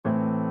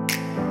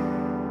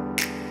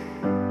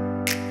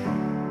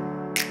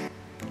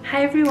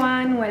Hi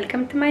everyone,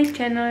 welcome to my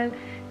channel.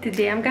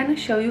 Today I'm gonna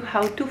show you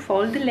how to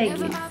fold the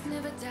leggings.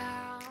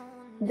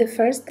 The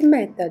first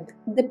method,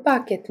 the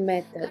pocket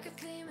method.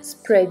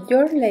 Spread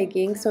your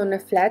leggings on a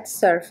flat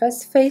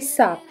surface face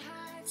up.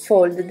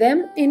 Fold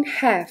them in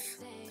half.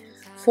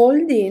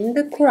 Fold in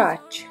the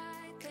crotch.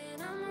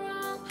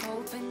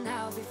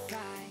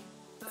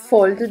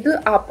 Fold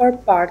the upper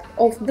part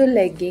of the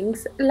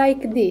leggings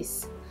like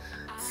this.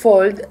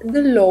 Fold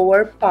the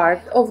lower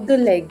part of the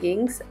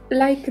leggings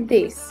like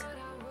this.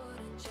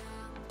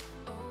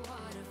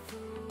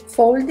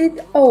 Fold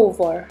it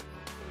over.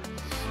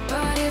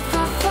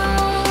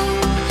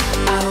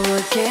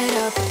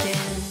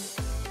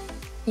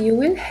 You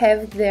will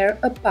have there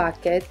a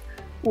pocket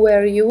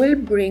where you will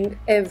bring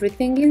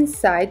everything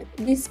inside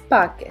this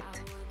pocket.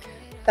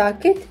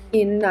 Tuck it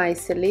in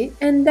nicely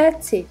and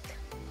that's it.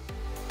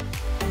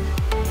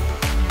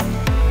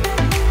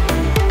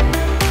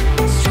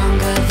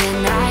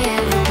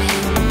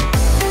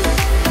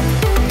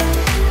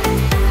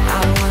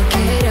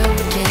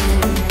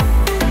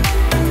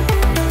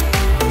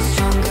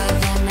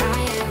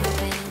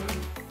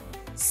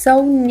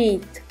 So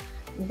neat.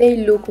 They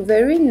look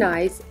very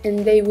nice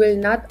and they will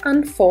not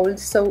unfold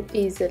so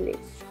easily.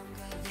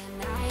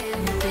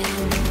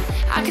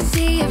 I can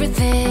see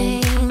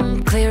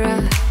everything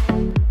clearer.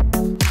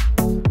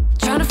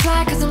 Trying to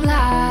fly 'cause I'm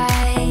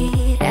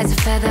light as a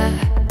feather,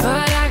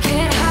 but I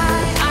can't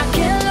high, I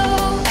can't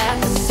low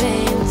at the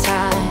same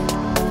time.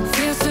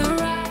 Feels so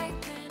right.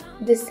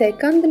 The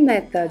second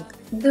method,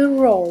 the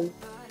roll.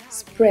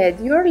 Spread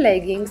your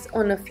leggings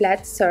on a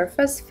flat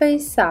surface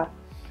face up.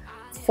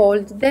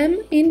 Fold them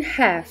in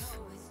half.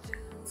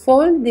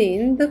 Fold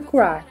in the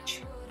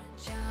crotch.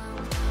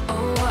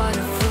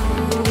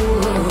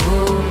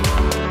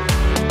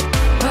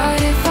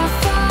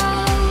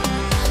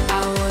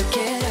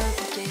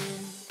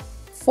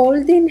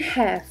 Fold in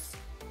half.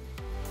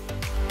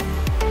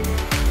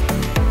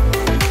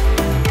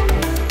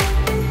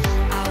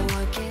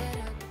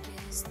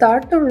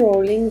 Start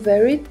rolling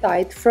very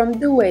tight from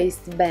the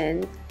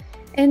waistband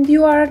and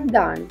you are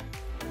done.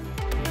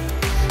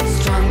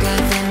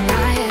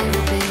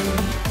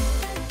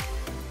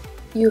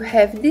 You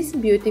have this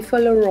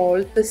beautiful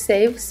roll to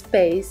save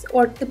space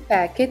or to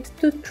pack it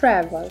to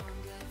travel.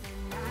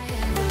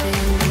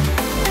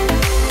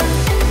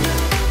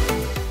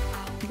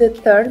 The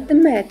third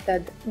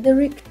method, the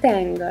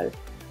rectangle.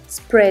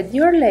 Spread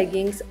your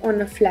leggings on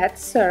a flat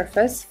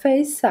surface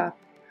face up.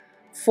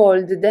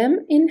 Fold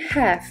them in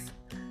half.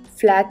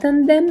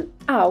 Flatten them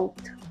out.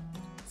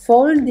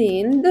 Fold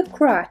in the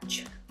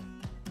crotch.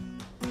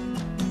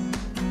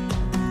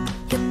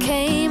 You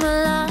came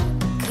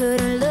along,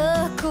 couldn't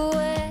look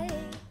away.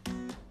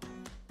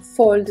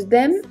 Fold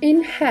them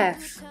in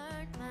half.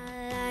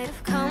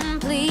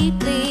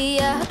 Completely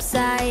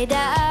upside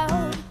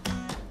down.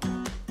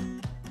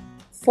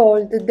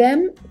 Fold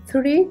them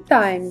 3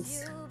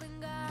 times.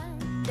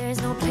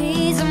 There's no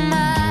peace of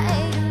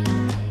mind.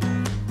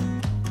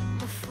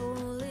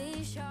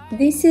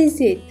 This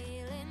is it.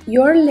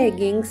 Your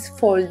leggings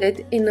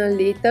folded in a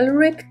little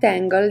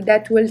rectangle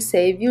that will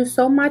save you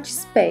so much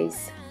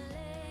space.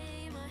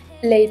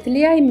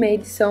 Lately I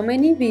made so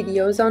many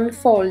videos on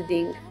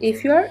folding.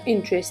 If you are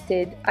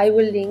interested, I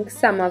will link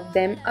some of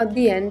them at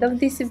the end of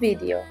this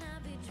video.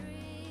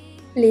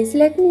 Please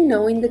let me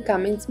know in the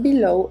comments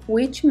below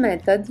which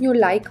method you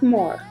like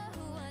more.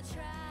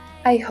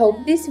 I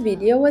hope this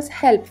video was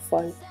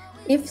helpful.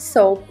 If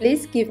so,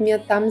 please give me a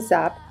thumbs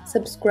up,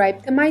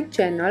 subscribe to my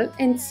channel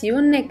and see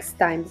you next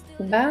time.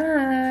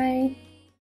 Bye!